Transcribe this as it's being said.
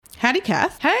Maddie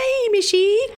Kath. Hey,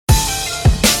 Mishy.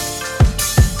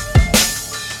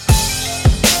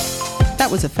 That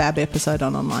was a fab episode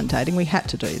on online dating. We had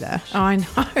to do that. I know.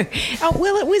 Oh,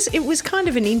 well, it was kind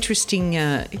of an interesting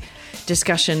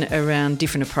discussion around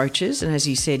different approaches. And as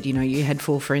you said, you know, you had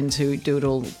 4 friends who do it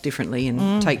all differently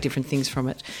and take different things from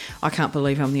it. I can't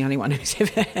believe I'm the only one who's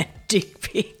ever had dick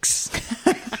pics.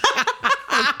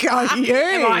 Go you.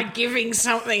 Am I giving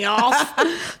something off?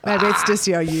 Maybe it's just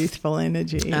your youthful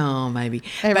energy. Oh, maybe.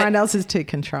 Everyone else is too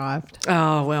contrived.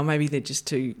 Oh, well, maybe they're just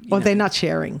too... Or they're not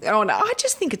sharing. Oh, no, I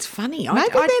just think it's funny. Maybe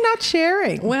they're not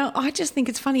sharing. Well, I just think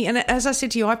it's funny. And as I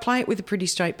said to you, I play it with a pretty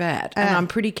straight bat and I'm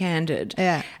pretty candid.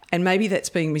 Yeah. And maybe that's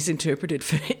being misinterpreted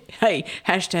for, hey,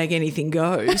 hashtag anything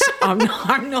goes. I'm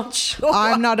not sure.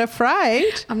 I'm not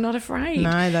afraid. I'm not afraid.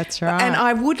 No, that's right. And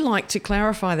I would like to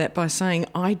clarify that by saying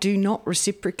I do not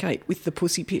reciprocate with the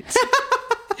pussy pics.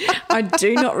 I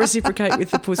do not reciprocate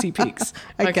with the pussy pics.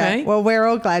 Okay. Well, we're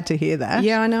all glad to hear that.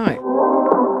 Yeah, I know.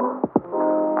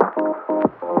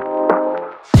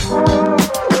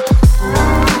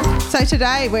 So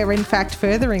today we're in fact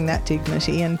furthering that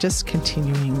dignity and just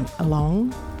continuing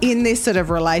along in this sort of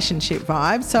relationship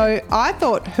vibe. So I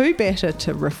thought who better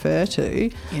to refer to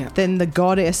than the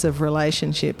goddess of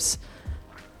relationships,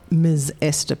 Ms.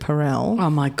 Esther Perel. Oh,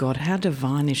 my God, how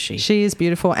divine is she? She is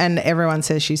beautiful, and everyone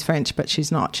says she's French, but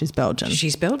she's not. She's Belgian.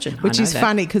 She's Belgian, which is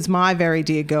funny because my very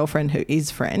dear girlfriend who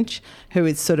is French, who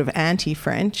is sort of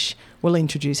anti-French, will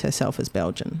introduce herself as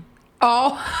Belgian.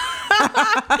 Oh,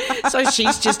 so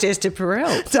she's just Esther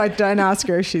Perel. So don't ask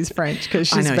her if she's French because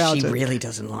she's Belgian. I know, she really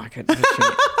doesn't like it, does she?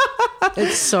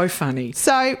 It's so funny.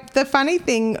 So the funny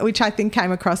thing, which I think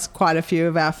came across quite a few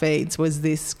of our feeds, was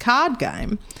this card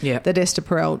game that Esther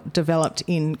Perel developed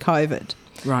in COVID.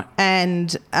 Right.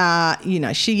 And, you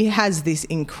know, she has this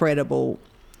incredible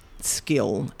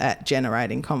skill at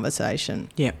generating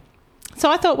conversation. Yeah. So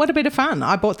I thought, what a bit of fun.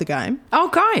 I bought the game. Oh,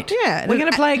 great. Yeah. We're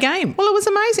going to play a game. Well, it was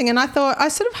amazing. And I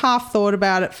sort of half thought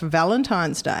about it for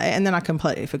Valentine's Day and then I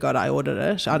completely forgot I ordered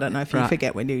it. I don't know if you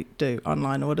forget when you do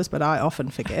online orders, but I often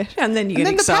forget. And then you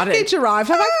get excited. And then the package arrived.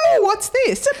 I'm like, oh, what's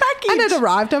this? It's a package. And it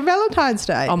arrived on Valentine's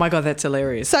Day. Oh, my God, that's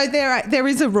hilarious. So there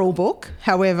is a rule book.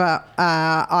 However,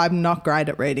 I'm not great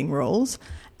at reading rules.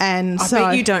 And I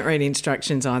bet you don't read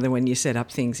instructions either when you set up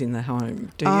things in the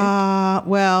home, do you?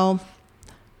 Well...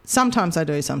 Sometimes I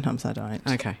do, sometimes I don't.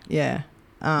 Okay. Yeah.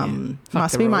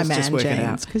 Must be my man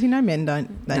genes. Because, you know, men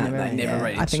don't... They never read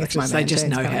instructions. I think it's my man They just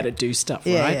know how to do stuff,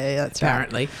 yeah, right? Yeah, that's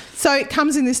apparently. Right. So it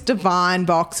comes in this divine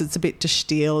box. It's a bit de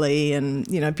Steel-y and,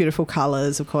 you know, beautiful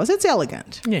colours, of course. It's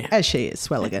elegant. Yeah. As she is,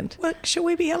 swelligant. Well, shall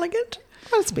we be elegant?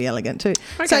 Let's be elegant too.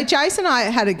 Okay. So Jason and I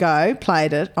had a go,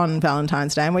 played it on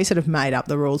Valentine's Day, and we sort of made up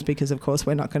the rules because, of course,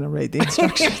 we're not going to read the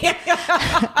instructions.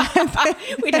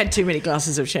 We'd had too many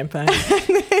glasses of champagne.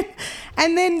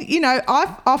 And then, you know,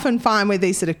 I often find with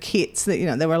these sort of kits that, you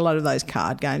know, there were a lot of those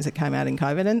card games that came out in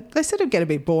COVID and they sort of get a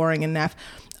bit boring and naff.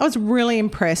 I was really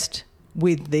impressed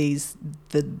with these,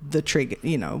 the trigger,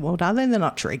 you know, well, are they? They're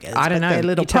not triggers. I don't know. They're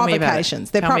little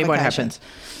provocations. They're provocations. Me what happens.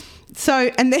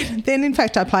 So, and then in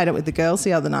fact I played it with the girls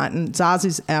the other night and Zaz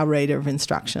is our reader of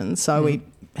instructions. So we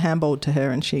handballed to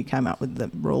her and she came up with the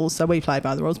rules. So we play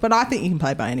by the rules, but I think you can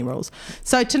play by any rules.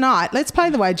 So tonight, let's play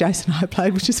the way Jason and I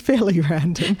played, which is fairly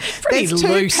random. Pretty There's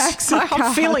loose. 2 packs of I'm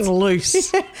cards. feeling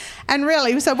loose. Yeah. And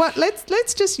really, so what?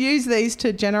 Let's just use these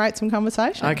to generate some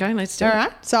conversation. Okay, let's do it. All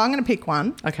right. So I'm going to pick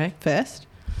one. Okay. First.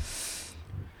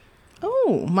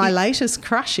 Oh, my latest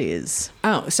crush is.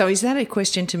 Oh, so is that a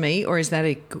question to me or is that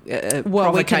a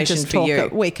provocation for you?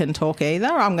 We can talk either.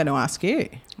 I'm going to ask you.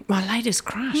 My latest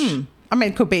crush? I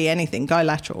mean, it could be anything. Go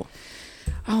lateral.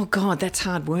 Oh, God, that's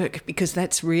hard work because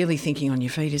that's really thinking on your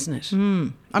feet, isn't it?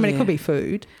 I mean, it could be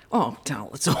food. Oh,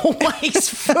 dull. It's always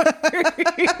food.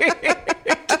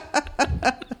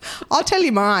 I'll tell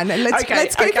you mine. Let's keep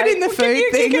it in the food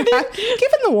thing.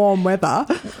 Given the warm weather,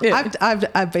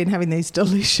 I've been having these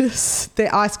delicious,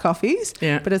 they're iced coffees,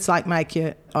 but it's like make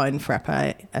your own frappe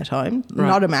at home,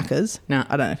 not a Macca's. No.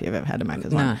 I don't know if you've ever had a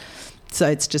Macca's one. So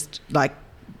it's just like,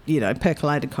 you know,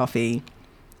 percolated coffee,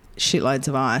 shitloads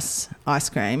of ice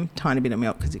cream, tiny bit of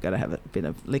milk because you've got to have a bit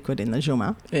of liquid in the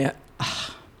juma. Yeah.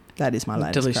 That is my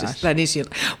latest delicious crush. That is your,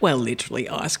 well, literally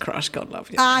ice crush. God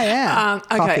love you. Ah, yeah.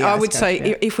 Okay, Coffee I ice would crush,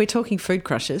 say if we're talking food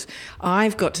crushes,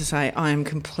 I've got to say I am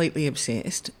completely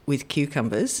obsessed with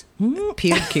cucumbers,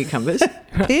 peeled cucumbers.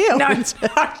 Peeled? No,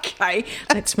 okay.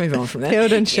 Let's move on from that.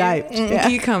 Peeled and shaped.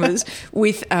 Cucumbers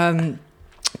with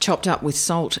chopped up with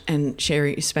salt and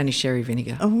Spanish sherry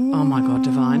vinegar. Oh my God,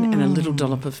 divine. And a little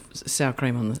dollop of sour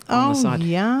cream on the side.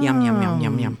 Yum. Yum, yum, yum,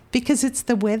 yum, yum. Because it's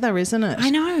the weather, isn't it? I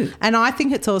know. And I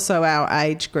think it's also our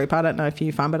age group. I don't know if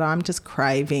you find, but I'm just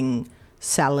craving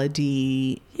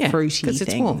salady, fruity things.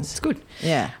 It's warm. It's good.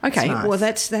 Yeah. Okay, nice. well,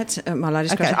 that's my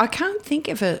latest crush. I can't think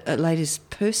of a latest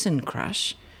person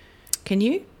crush. Can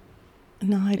you?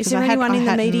 No. Is there anyone in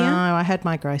the media? No, I had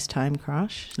my Grace Tame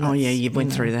crush. Oh, yeah, you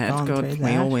went through that. God,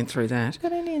 we all went through that.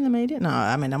 Got any in the media? No,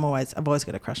 I mean, I've always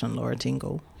got a crush on Laura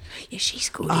Tingle. Yeah, she's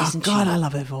good, Oh, isn't God, she? I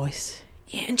love her voice.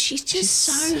 Yeah, and she's just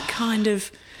so kind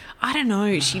of, I don't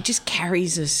know, she just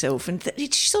carries herself. And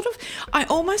it's sort of, I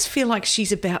almost feel like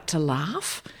she's about to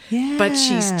laugh. Yeah. But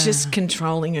she's just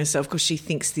controlling herself because she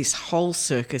thinks this whole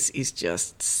circus is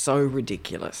just so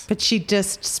ridiculous. But she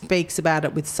just speaks about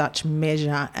it with such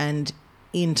measure and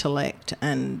intellect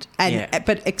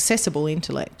but accessible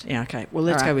intellect. Yeah, okay. Well,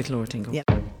 let's go with Laura Tingle. Yep.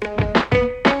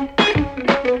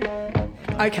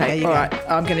 Okay, all right.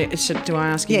 I'm going to... Do I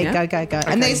ask you now? Yeah, go. Okay.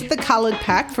 And there's the coloured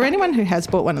pack. For anyone who has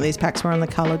bought one of these packs, we're on the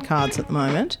coloured cards at the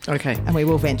moment. Okay. And we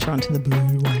will venture onto the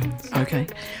blue ones.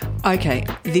 Okay,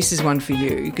 this is one for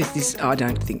you because this I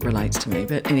don't think relates to me.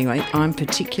 But anyway, I'm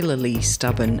particularly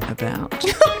stubborn about...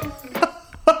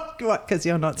 What, because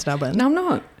you're not stubborn? No, I'm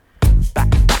not.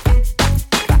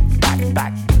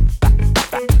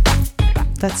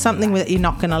 That's something that you're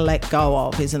not going to let go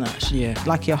of, isn't it? Yeah.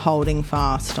 Like you're holding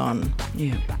fast on.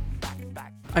 Yeah.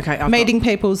 Okay. Meeting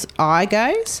people's eye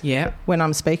gaze. Yeah. When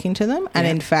I'm speaking to them. And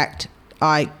in fact,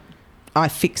 I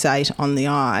fixate on the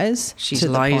eyes. She's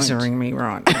lasering me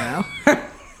right now.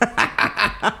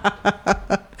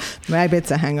 Maybe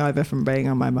it's a hangover from being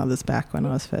on my mother's back when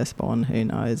I was first born. Who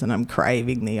knows? And I'm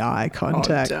craving the eye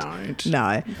contact. Oh, don't.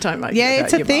 No. Don't make it Yeah, about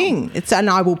it's a your thing. mum. And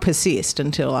I will persist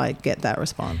until I get that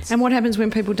response. And what happens when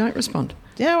people don't respond?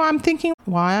 Yeah, well, I'm thinking,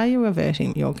 why are you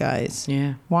averting your gaze?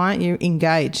 Yeah. Why aren't you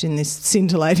engaged in this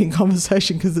scintillating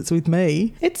conversation because it's with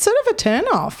me? It's sort of a turn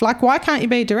off. Like, why can't you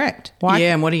be direct?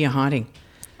 Yeah, and what are you hiding?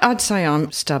 I'd say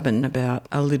I'm stubborn about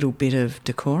a little bit of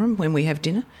decorum when we have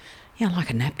dinner. Yeah, I like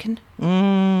a napkin.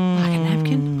 Like a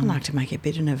napkin. I like to make it a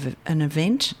bit of an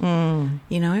event.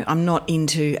 You know, I'm not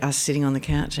into us sitting on the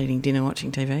couch eating dinner,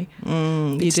 watching TV.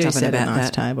 You do set a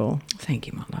nice table. Thank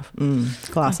you, my love.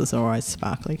 Glasses are always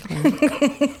sparkly clean.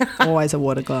 Always a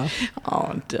water glass.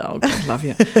 Oh, dog, love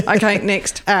you. Okay,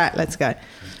 next. All right, let's go.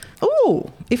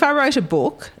 Ooh, if I wrote a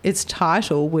book, its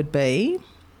title would be...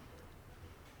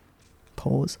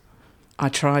 Pause. I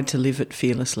tried to live it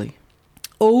fearlessly.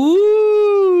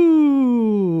 Ooh.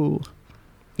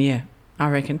 Yeah, I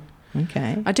reckon.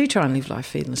 Okay. I do try and live life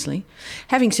fearlessly.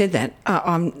 Having said that,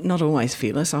 I'm not always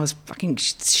fearless. I was fucking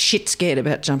shit scared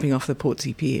about jumping off the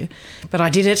Portsea Pier, but I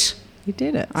did it. You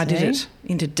did it. I did it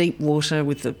into deep water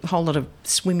with a whole lot of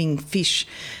swimming fish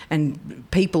and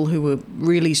people who were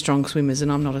really strong swimmers,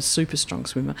 and I'm not a super strong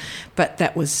swimmer. But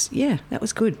that was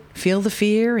good. Feel the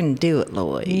fear and do it,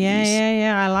 Lloyd.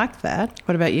 Yeah. I like that.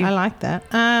 What about you? I like that.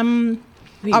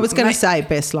 I was going to say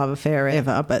best love affair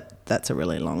ever, but that's a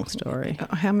really long story.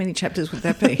 How many chapters would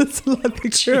that be? It's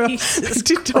like sure. I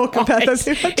did talk about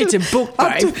that. It's a book, babe.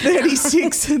 Up to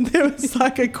 36, and there was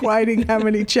like equating how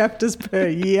many chapters per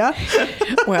year.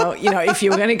 Well, you know, if you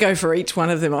were going to go for each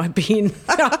one of them, mine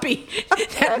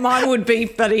would be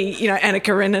bloody, you know, Anna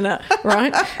Karenina,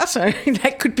 right? So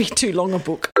that could be too long a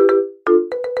book.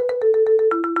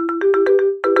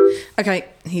 Okay,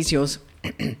 here's yours.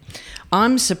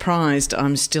 I'm surprised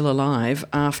I'm still alive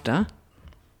after...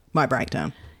 My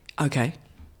breakdown. Okay,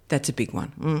 that's a big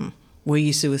one. Were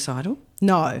you suicidal?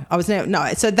 No, I was never.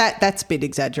 No, so that's a bit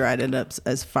exaggerated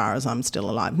as far as I'm still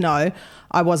alive. No,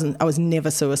 I wasn't. I was never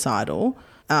suicidal,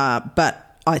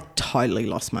 but I totally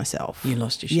lost myself. You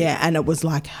lost your shit. Yeah, and it was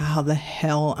like, how the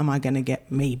hell am I going to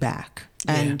get me back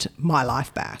and my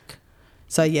life back?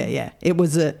 So yeah, it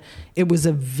was a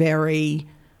very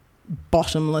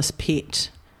bottomless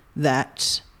pit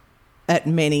that at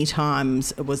many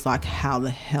times it was like, how the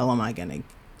hell am I going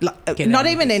to... not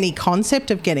even any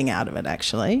concept of getting out of it,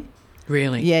 actually.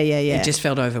 Really? Yeah. It just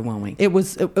felt overwhelming. It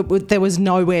was there was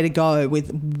nowhere to go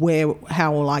with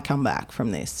how will I come back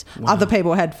from this? Wow. Other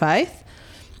people had faith,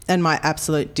 and my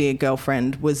absolute dear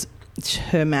girlfriend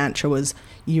her mantra was,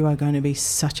 you are going to be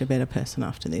such a better person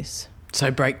after this.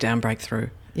 So break down, break through.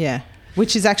 Yeah,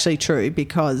 which is actually true,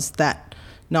 because that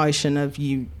notion of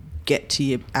you get to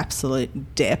your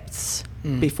absolute depths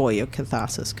before your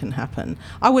catharsis can happen.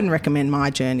 I wouldn't recommend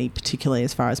my journey particularly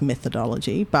as far as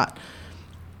methodology, but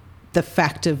the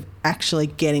fact of actually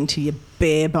getting to your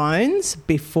bare bones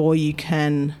before you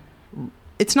can...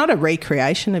 It's not a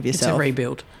recreation of yourself. It's a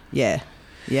rebuild. Yeah.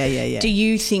 Yeah. Do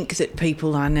you think that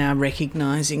people are now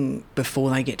recognising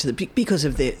before they get to because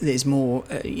of there's more,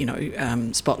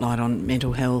 spotlight on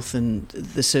mental health and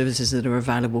the services that are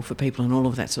available for people and all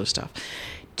of that sort of stuff?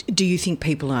 Do you think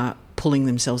people are pulling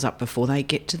themselves up before they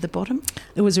get to the bottom?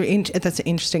 That's an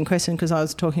interesting question, because I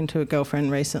was talking to a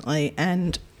girlfriend recently,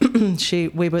 and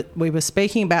we were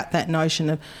speaking about that notion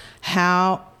of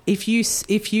how if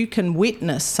you can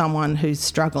witness someone who's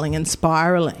struggling and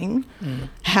spiralling,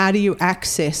 how do you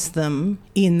access them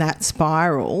in that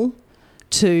spiral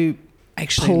to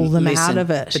actually pull them out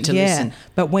of it? Listen.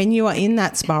 But when you are in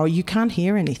that spiral, you can't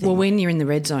hear anything. Well, when you're in the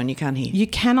red zone, you can't hear. You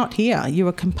cannot hear. You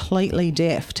are completely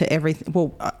deaf to everything.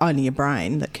 Well, only your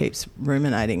brain that keeps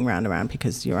ruminating round and round,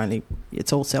 because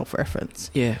it's all self-reference.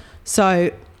 Yeah.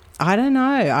 So I don't know.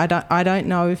 I don't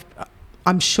know if.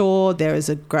 I'm sure there is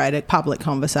a greater public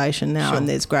conversation now, and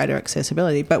there's greater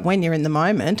accessibility. But when you're in the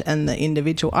moment and the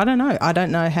individual, I don't know. I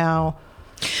don't know how.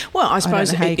 Well, I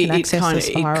suppose it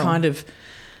kind of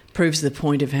proves the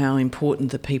point of how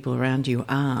important the people around you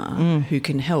are who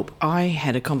can help. I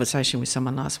had a conversation with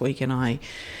someone last week, and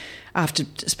after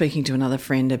speaking to another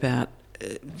friend about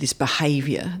this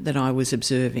behaviour that I was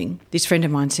observing, this friend of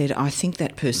mine said, I think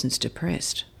that person's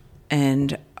depressed.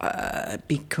 And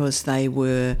because they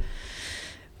were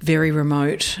very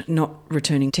remote, not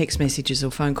returning text messages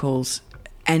or phone calls,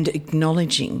 and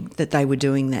acknowledging that they were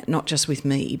doing that, not just with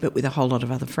me, but with a whole lot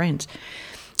of other friends.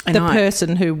 And the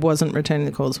person who wasn't returning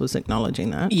the calls was acknowledging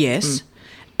that? Yes.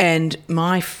 And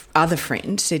my other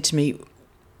friend said to me,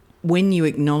 when you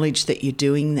acknowledge that you're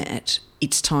doing that,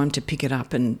 it's time to pick it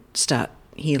up and start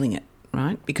healing it,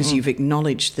 right? Because you've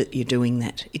acknowledged that you're doing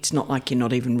that. It's not like you're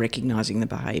not even recognising the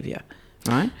behaviour.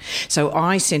 Right? So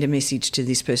I sent a message to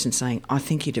this person saying, I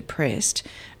think you're depressed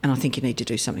and I think you need to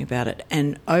do something about it.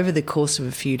 And over the course of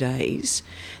a few days,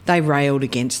 they railed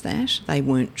against that. They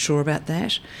weren't sure about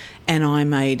that. And I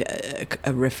made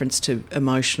a reference to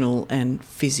emotional and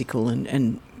physical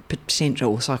and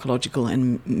potential psychological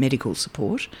and medical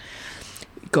support.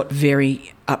 Got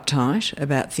very uptight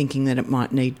about thinking that it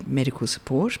might need medical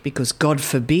support, because God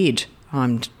forbid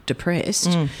I'm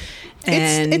depressed.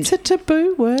 And it's a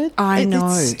taboo word. I know.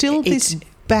 It's still this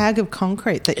bag of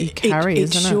concrete that you carry,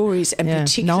 isn't it? It sure is. And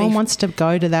particularly no one wants to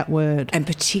go to that word. And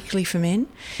particularly for men.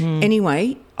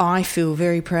 Anyway, I feel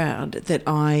very proud that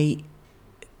I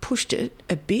pushed it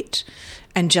a bit,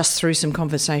 and just through some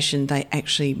conversation they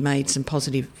actually made some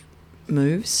positive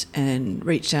moves and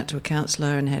reached out to a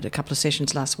counsellor and had a couple of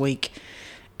sessions last week.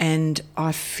 And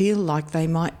I feel like they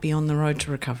might be on the road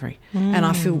to recovery. And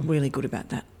I feel really good about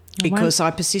that, because I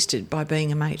persisted by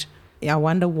being a mate. I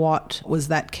wonder what was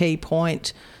that key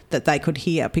point that they could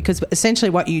hear, because essentially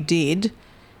what you did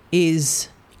is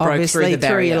obviously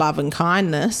through your love and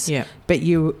kindness, but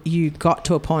you got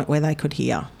to a point where they could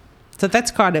hear. So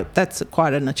that's quite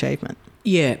an achievement.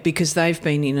 Yeah, because they've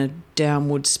been in a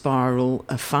downward spiral,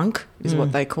 a funk is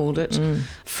what they called it,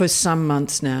 for some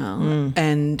months now.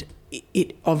 And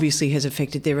it obviously has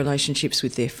affected their relationships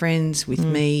with their friends, with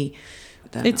me.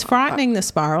 It's frightening, the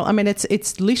spiral. I mean,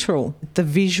 it's literal. The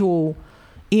visual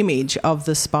image of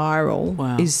the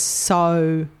spiral is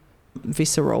so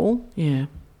visceral. Yeah.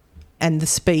 And the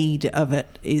speed of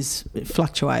it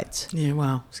fluctuates. Yeah,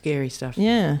 wow. Scary stuff.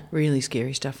 Yeah. Really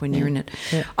scary stuff when you're in it.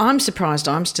 Yeah. I'm surprised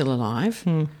I'm still alive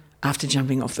after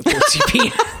jumping off the Portsea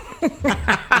Pier.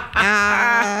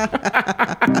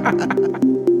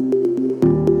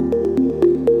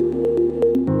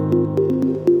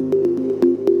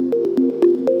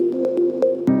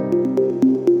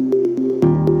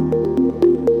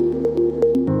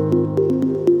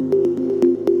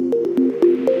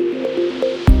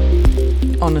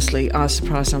 Honestly, I was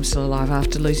surprised I'm still alive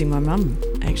after losing my mum,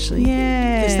 actually.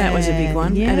 Yeah. Because that was a big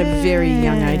one. At a very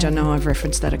young age. I know I've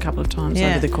referenced that a couple of times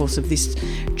over the course of this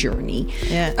journey.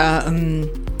 Yeah.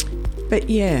 But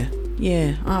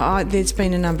there's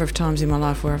been a number of times in my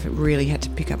life where I've really had to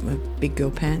pick up my big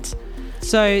girl pants.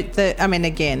 So,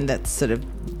 again, that's sort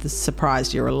of the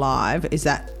surprise you're alive. Is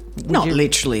that... Not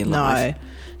literally alive. No.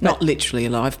 Not literally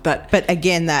alive, but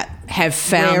again, that have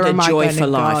found a joy for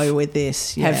life. Go with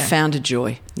this, have found a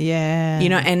joy,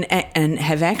 and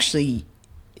have actually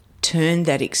turned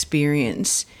that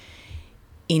experience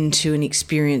into an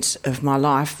experience of my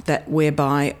life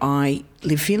whereby I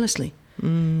live fearlessly,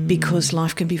 because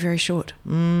life can be very short.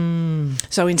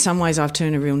 So in some ways, I've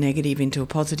turned a real negative into a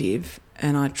positive,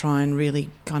 and I try and really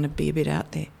kind of be a bit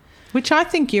out there, which I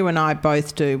think you and I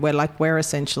both do. We're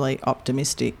essentially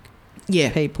optimistic.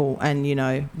 People, and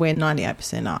we're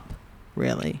 98% up,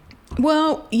 really.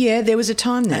 Well, there was a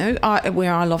time though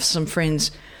where I lost some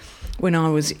friends when I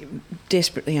was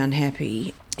desperately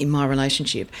unhappy, in my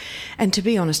relationship. And to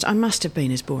be honest, I must have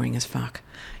been as boring as fuck.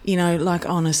 You know, like,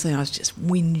 honestly, I was just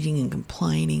whinging and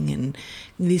complaining and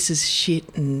this is shit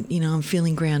and, you know, I'm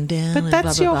feeling ground down. But and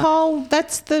that's blah, blah, blah.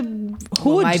 that's the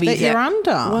hood that you're under.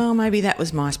 Well, maybe that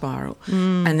was my spiral.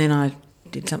 And then I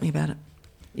did something about it.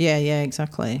 Yeah,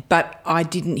 exactly. But I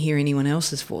didn't hear anyone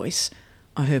else's voice.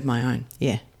 I heard my own.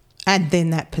 Yeah. And then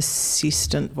that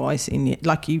persistent voice in you,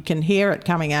 like you can hear it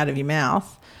coming out of your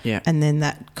mouth. Yeah. And then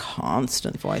that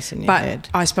constant voice in your head.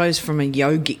 But I suppose from a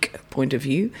yogic point of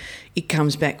view, it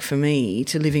comes back for me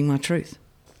to living my truth.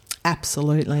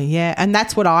 Absolutely, yeah. And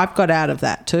that's what I've got out of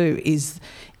that too, is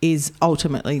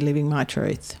ultimately living my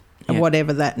truth,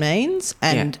 whatever that means.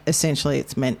 And essentially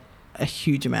it's meant a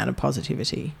huge amount of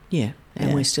positivity. Yeah.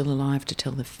 And we're still alive to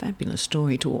tell the fabulous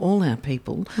story to all our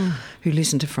people who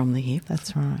listen to From the Hip.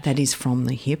 That's right. That is From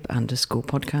the Hip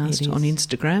 _podcast on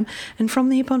Instagram and From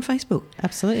the Hip on Facebook.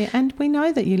 Absolutely. And we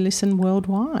know that you listen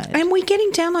worldwide. And we're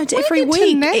getting downloads every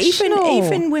week,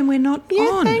 even when we're not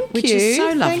on, which is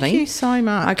so lovely. Thank you so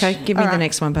much. Okay, give me the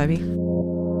next one, baby.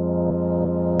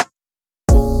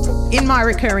 In my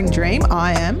recurring dream,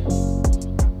 I am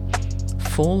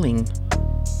falling.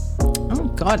 Oh,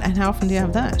 God. And how often do you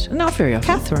have that? Not very often.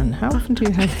 Catherine, how often do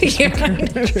you have this?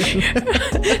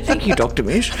 Thank you, Dr.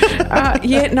 Mish.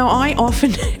 I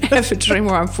often have a dream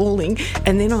where I'm falling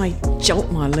and then I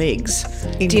jolt my legs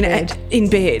in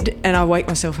bed and I wake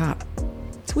myself up.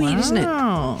 It's weird, isn't it?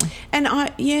 And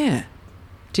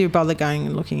Do you bother going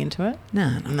and looking into it?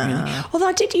 No, not really. Although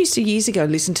I did used to years ago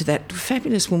listen to that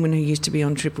fabulous woman who used to be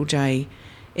on Triple J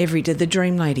every day, the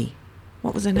Dream Lady.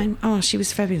 What was her name? Oh, she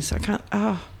was fabulous.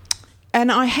 And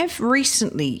I have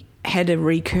recently had a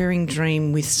recurring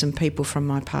dream with some people from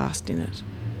my past in it.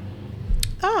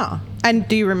 Ah, and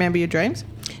do you remember your dreams?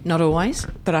 Not always,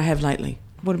 but I have lately.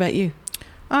 What about you?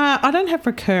 I don't have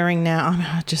recurring now.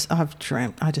 I just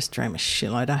dream a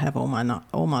shitload. I have all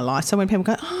my life. So when people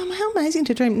go, "Oh, how amazing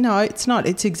to dream," no, it's not.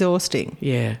 It's exhausting.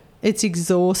 Yeah, it's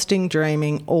exhausting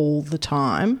dreaming all the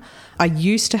time. I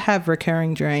used to have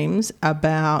recurring dreams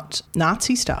about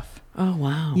Nazi stuff. Oh,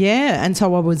 wow. Yeah, and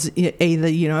so I was either,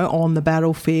 on the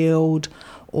battlefield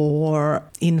or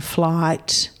in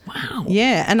flight. Wow.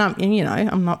 Yeah, and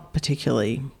I'm not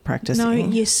particularly practicing. No,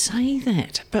 you say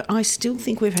that, but I still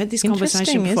think we've had this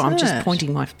conversation before. I'm just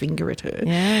pointing my finger at her.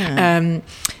 Yeah.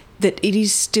 That it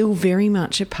is still very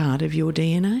much a part of your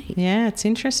DNA. Yeah, it's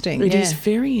interesting. It is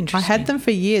very interesting. I had them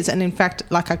for years, and in fact,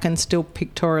 I can still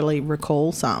pictorially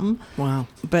recall some. Wow.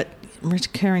 But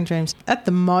recurring dreams. At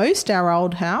the most, our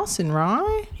old house in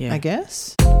Rye, I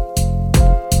guess.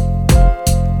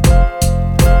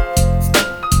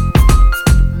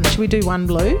 Should we do one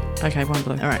blue? Okay, one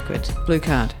blue. All right, good. Blue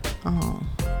card. Oh,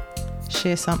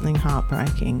 share something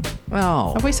heartbreaking.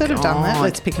 Oh, have we sort of done that?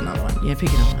 Let's pick another one. Yeah, pick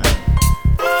another one.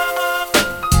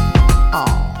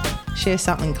 Oh, share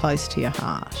something close to your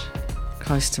heart.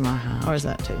 Close to my heart. Or is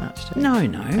that too much? No.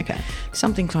 Okay.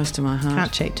 Something close to my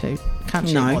heart. Can't cheat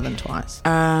more than twice.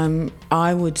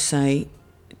 I would say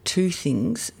two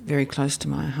things very close to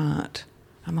my heart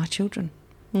are my children.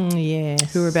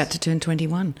 Yes. Who are about to turn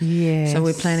 21. Yes. So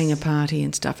we're planning a party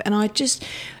and stuff. And I just,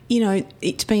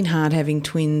 it's been hard having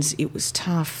twins. It was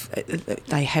tough.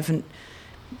 They haven't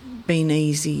been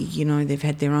easy. They've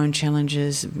had their own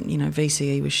challenges.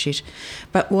 VCE was shit.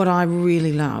 But what I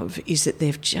really love is that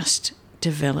they've just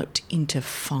developed into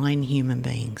fine human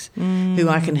beings who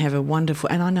I can have a wonderful,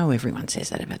 and I know everyone says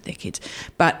that about their kids,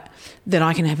 but that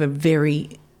I can have a very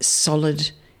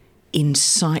solid,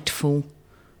 insightful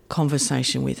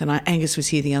conversation with. And Angus was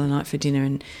here the other night for dinner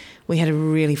and we had a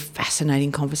really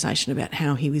fascinating conversation about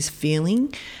how he was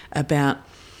feeling about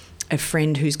a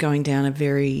friend who's going down a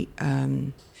very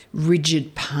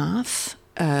rigid path.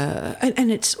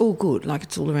 And it's all good,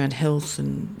 it's all around health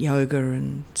and yoga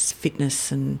and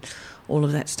fitness and all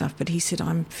of that stuff. But he said,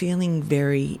 I'm feeling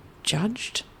very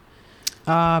judged.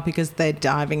 Because they're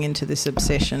diving into this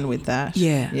obsession with that.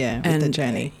 Yeah. With the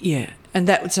journey. Yeah. And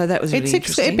that was really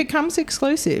interesting. It becomes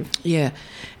exclusive. Yeah.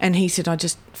 And he said, I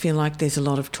just feel like there's a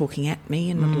lot of talking at me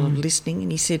and not a lot of listening.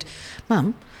 And he said,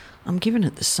 Mum, I'm giving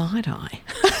it the side eye.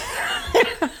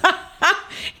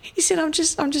 He said, I'm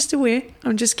just aware.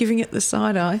 I'm just giving it the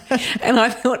side eye. And I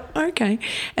thought, okay.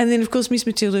 And then, of course, Miss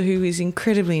Matilda, who is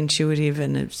incredibly intuitive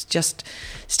and is just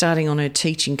starting on her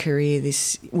teaching career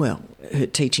her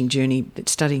teaching journey,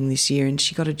 studying this year, and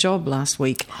she got a job last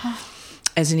week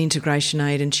as an integration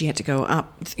aide, and she had to go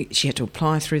up. She had to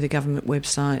apply through the government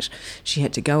website. She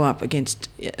had to go up against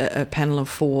a panel of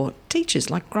 4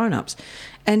 teachers, like grown-ups.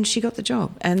 And she got the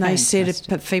job. And they said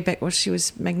feedback was she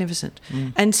was magnificent.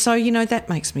 And so, that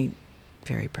makes me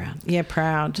very proud. Yeah,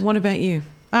 proud. What about you?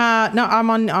 No, I'm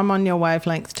on your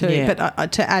wavelength too. Yeah.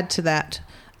 But to add to that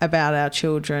about our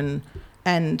children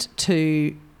and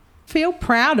to feel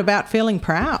proud about feeling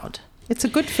proud. It's a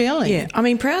good feeling. Yeah, I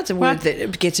mean, proud's a word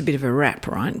that gets a bit of a rap,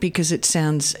 right? Because it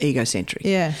sounds egocentric.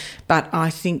 Yeah. But I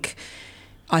think.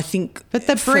 But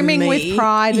the brimming with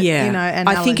pride. Yeah.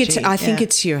 Analogy. I think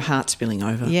it's your heart spilling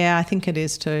over. Yeah, I think it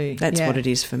is too. That's what it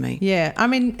is for me. Yeah, I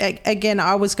mean, again,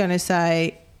 I was going to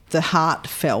say the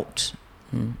heartfelt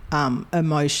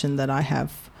emotion that I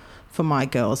have for my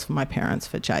girls, for my parents,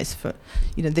 for Jace, for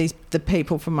the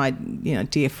people, for my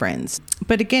dear friends.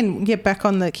 But again, back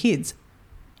on the kids,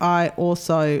 I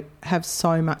also have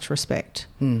so much respect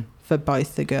for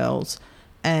both the girls,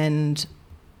 and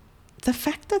the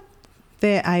fact that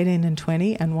they're 18 and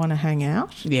 20 and want to hang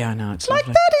out. Yeah, I know. It's like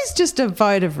lovely. that is just a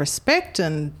vote of respect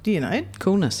and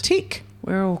coolness. Tick.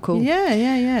 We're all cool.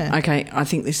 Yeah. Okay, I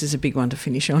think this is a big one to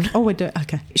finish on. Oh, we do.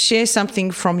 Okay. Share something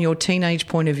from your teenage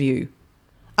point of view.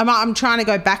 I'm trying to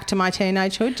go back to my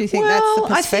teenagehood. Do you think that's the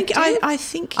perspective? I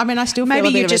think. I mean, I still feel maybe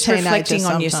a bit you're of just a teenager reflecting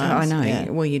on yourself. I sometimes. know. Yeah.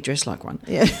 Well, you dress like one.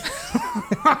 Yeah.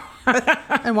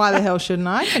 And why the hell shouldn't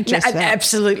I?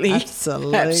 Absolutely.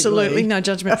 Absolutely. No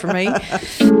judgment from me.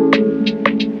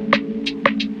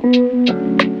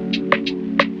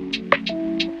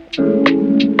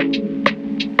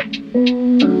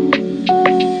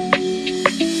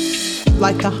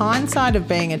 Like the hindsight of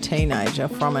being a teenager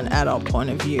from an adult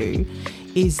point of view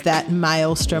is that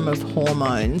maelstrom of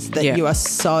hormones that you are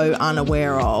so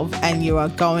unaware of, and you are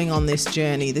going on this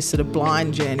journey, this sort of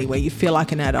blind journey where you feel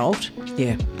like an adult.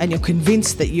 Yeah. And you're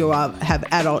convinced that you have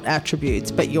adult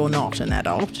attributes, but you're not an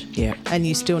adult. Yeah. And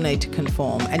you still need to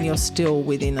conform, and you're still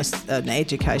within an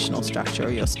educational structure, or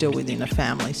you're still within a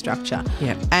family structure.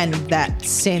 Yeah. And that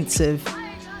sense of,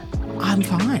 I'm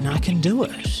fine, I can do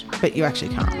it, but you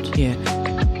actually can't. Yeah.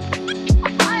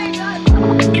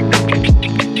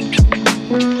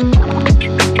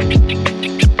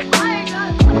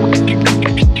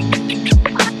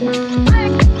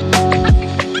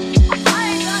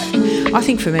 I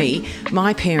think for me,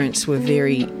 my parents were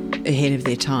very ahead of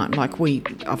their time. Like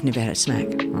I've never had a smack,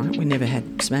 right? We never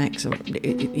had smacks, or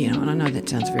and I know that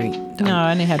sounds very no,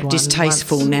 I only had one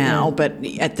distasteful once. now, Yeah. but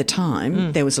at the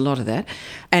time there was a lot of that,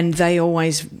 and they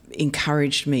always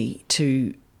encouraged me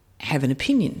to have an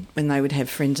opinion when they would have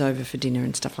friends over for dinner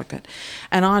and stuff like that.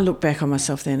 And I look back on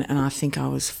myself then, and I think I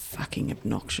was fucking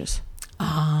obnoxious.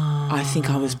 I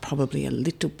think I was probably a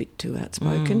little bit too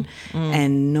outspoken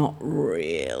and not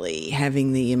really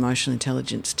having the emotional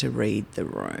intelligence to read the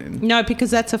room. No,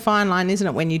 because that's a fine line, isn't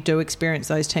it, when you do experience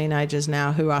those teenagers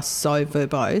now who are so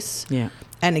verbose. Yeah.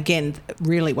 And again,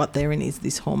 really what they're in is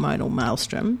this hormonal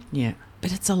maelstrom. Yeah.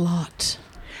 But it's a lot.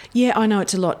 Yeah, I know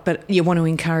it's a lot, but you want to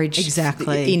encourage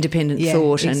independent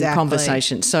thought and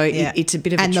conversation. So it's a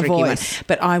bit of a tricky one.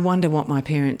 But I wonder what my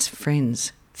parents'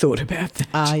 friends thought about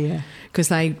that. Yeah. Because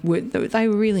they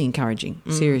were really encouraging,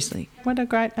 seriously. What a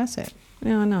great asset.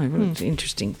 Yeah, I know. What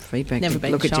interesting feedback. Never to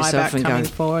been look shy at yourself about and coming go,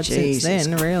 forward Jesus since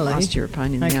then, really. Christ, you're a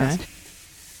pain in the ass.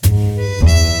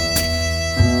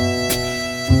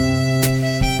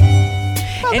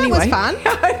 Well, Anyway. that was fun.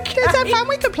 Is that fun?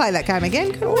 We could play that game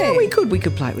again, couldn't we? Well, we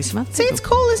could play it with some other See, people. it's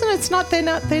cool, isn't it? It's not. They're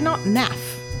not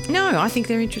naff. No, I think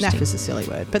they're interesting. Naff is a silly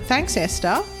word, but thanks,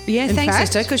 Esther. Yeah, In thanks, fact-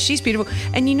 Esther, because she's beautiful.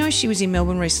 And she was in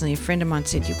Melbourne recently. A friend of mine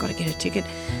said, you've got to get a ticket.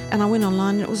 And I went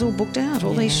online and it was all booked out.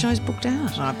 All these shows booked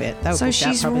out. I bet. They were so booked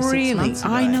out she's probably 6 really, months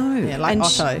ago. I know. Yeah, like And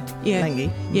Otto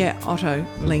Lengi. Yeah, Otto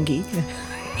Lengi.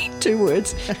 2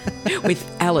 words. With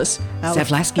Alice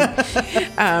Savlaski,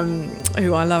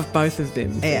 who I love both of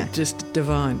them. Yeah. Just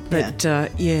divine. But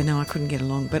no, I couldn't get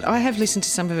along. But I have listened to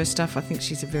some of her stuff. I think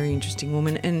she's a very interesting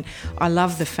woman. And I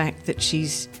love the fact that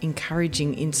she's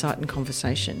encouraging insight and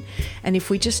conversation. And if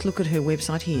we just look at her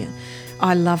website here,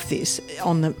 I love this.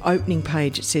 On the opening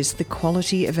page, it says, the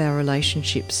quality of our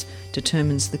relationships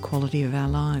determines the quality of our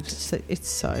lives. It's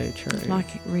so true. Like,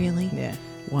 really? Yeah.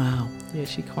 Wow. Yeah,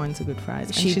 she coins a good phrase.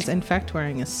 And She- she's in fact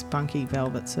wearing a spunky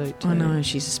velvet suit too. I know,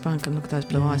 she's a spunk, and look at those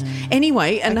blue eyes.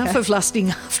 Anyway, enough of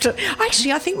lusting after.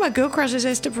 Actually, I think my girl crush is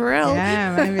Esther Perel.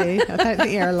 Yeah, maybe. I don't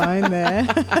think you're alone there.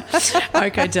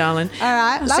 Okay, darling. All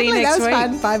right. I'll Lovely. see you next That was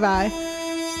week. fun. Bye-bye.